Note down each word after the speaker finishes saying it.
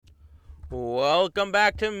Welcome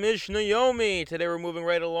back to Mishna Yomi. Today we're moving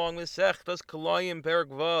right along with Sechtas Kilayim Perek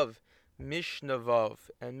Vav, Mishna Vav,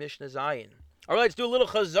 and Mishna Zayin. All right, let's do a little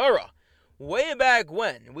chazara. Way back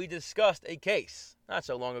when we discussed a case, not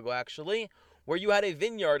so long ago actually, where you had a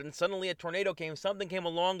vineyard and suddenly a tornado came, something came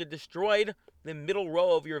along and destroyed the middle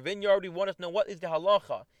row of your vineyard. We want to know what is the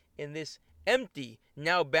halacha in this empty,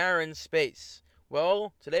 now barren space.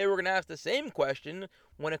 Well, today we're going to ask the same question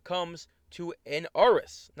when it comes to an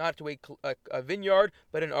aris, not to a vineyard,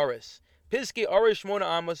 but an aris. Piske aris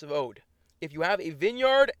shmona amos of od. If you have a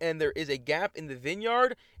vineyard and there is a gap in the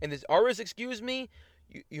vineyard, and this aris,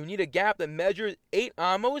 you need a gap that measures 8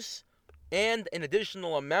 amos, and an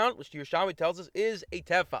additional amount, which Yerushalmi tells us is a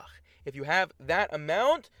tefach. If you have that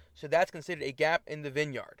amount, so that's considered a gap in the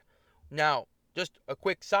vineyard. Now, just a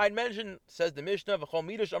quick side mention, says the Mishnah, V'chol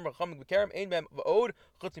midash amar chachamim b'kerem ein b'hem v'od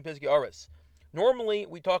chutz mipiske aris. Normally,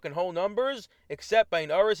 we talk in whole numbers, except by an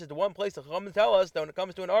aris is the one place the chachamim tell us that when it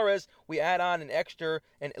comes to an aris, we add on an extra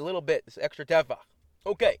and a little bit, this extra tefach.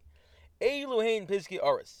 Okay, Eiluhein piski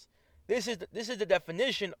aris. This is the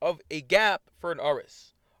definition of a gap for an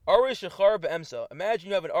aris. Aris shechar be'emsa. Imagine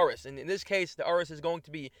you have an aris, and in this case, the aris is going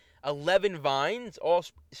to be 11 vines, all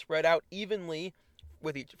spread out evenly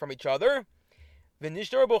from each other.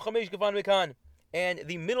 V'nishtar bo chamesh gevan mekan. And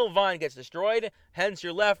the middle vine gets destroyed, hence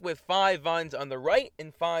you're left with 5 vines on the right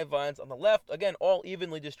and 5 vines on the left, again, all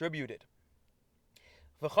evenly distributed.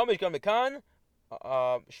 Shmona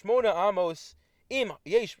amos, im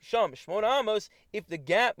yesh sham shmona amos, if the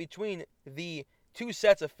gap between the two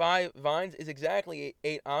sets of 5 vines is exactly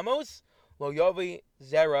 8 amos, lo yavi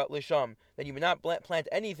zera lisham, then you may not plant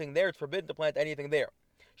anything there. It's forbidden to plant anything there.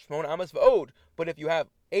 Shmona amos v'od, but if you have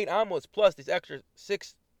 8 amos plus these extra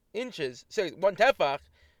 6 inches, so 1 tefach,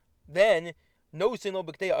 then no sin lo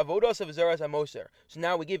b'ktei avodas of zeras amoser. So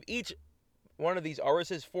now we give each one of these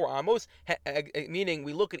arises 4 amos, meaning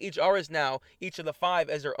we look at each aris now, each of the 5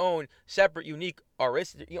 as their own separate, unique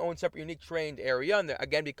aris, your own separate, unique trained area. And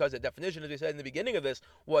again, because the definition, as we said in the beginning of this,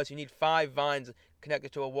 was you need 5 vines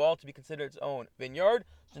connected to a wall to be considered its own vineyard.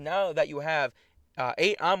 So now that you have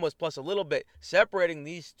 8 amos plus a little bit separating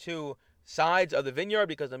these two sides of the vineyard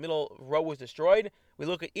because the middle row was destroyed, we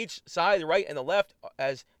look at each side, the right and the left,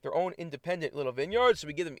 as their own independent little vineyards. So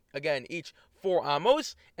we give them, again, each 4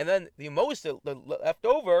 amos, and then the moser, the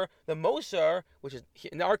leftover, the moser, which is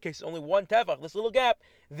in our case only 1 tefach, this little gap,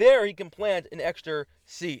 there he can plant an extra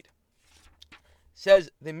seed. Says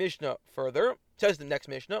the Mishnah further, says the next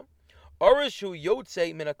Mishnah, Arishu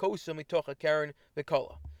yotze minakosa mitocha karen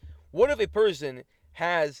v'kala. What if a person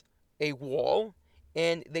has a wall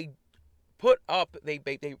and they plant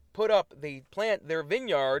their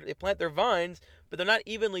vineyard, they plant their vines, but they're not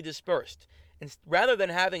evenly dispersed. And rather than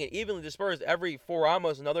having it evenly dispersed every 4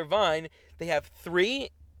 amos another vine, they have 3,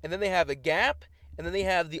 and then they have a gap, and then they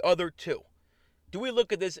have the other 2. Do we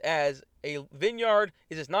look at this as a vineyard?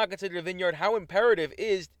 Is this not considered a vineyard? How imperative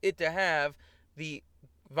is it to have the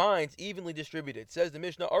vines evenly distributed? Says the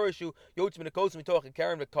Mishnah, Arishu yotz minakosim mitoch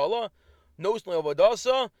karen v'kala, nos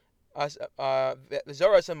le'obadasa,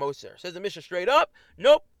 Zaras and Moser. Says the Mishnah straight up,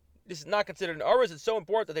 nope, this is not considered an aris. It's so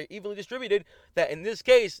important that they're evenly distributed that in this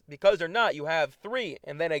case, because they're not, you have 3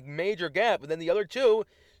 and then a major gap and then the other 2.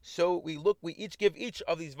 So we each give each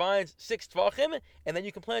of these vines 6 tvachim, and then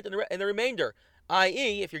you can plant in the remainder.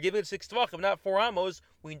 I.e., if you're giving it 6 tvachim, not 4 amos,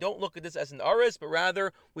 we don't look at this as an aris, but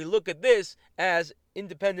rather we look at this as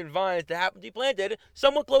independent vines that happen to be planted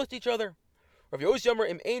somewhat close to each other. If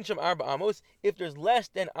there's less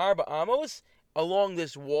than arba amos along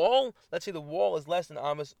this wall, let's say the wall is less than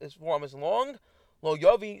 4 amos long, lo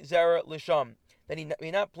yavi zera lisham, then he may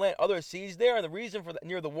not plant other seeds there. And the reason for that,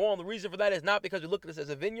 near the wall, and the reason for that is not because we look at this as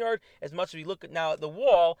a vineyard, as much as we look at now at the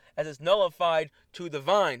wall as it's nullified to the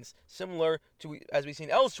vines, similar to as we've seen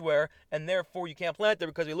elsewhere, and therefore you can't plant there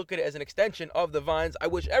because we look at it as an extension of the vines. I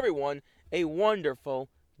wish everyone a wonderful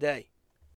day.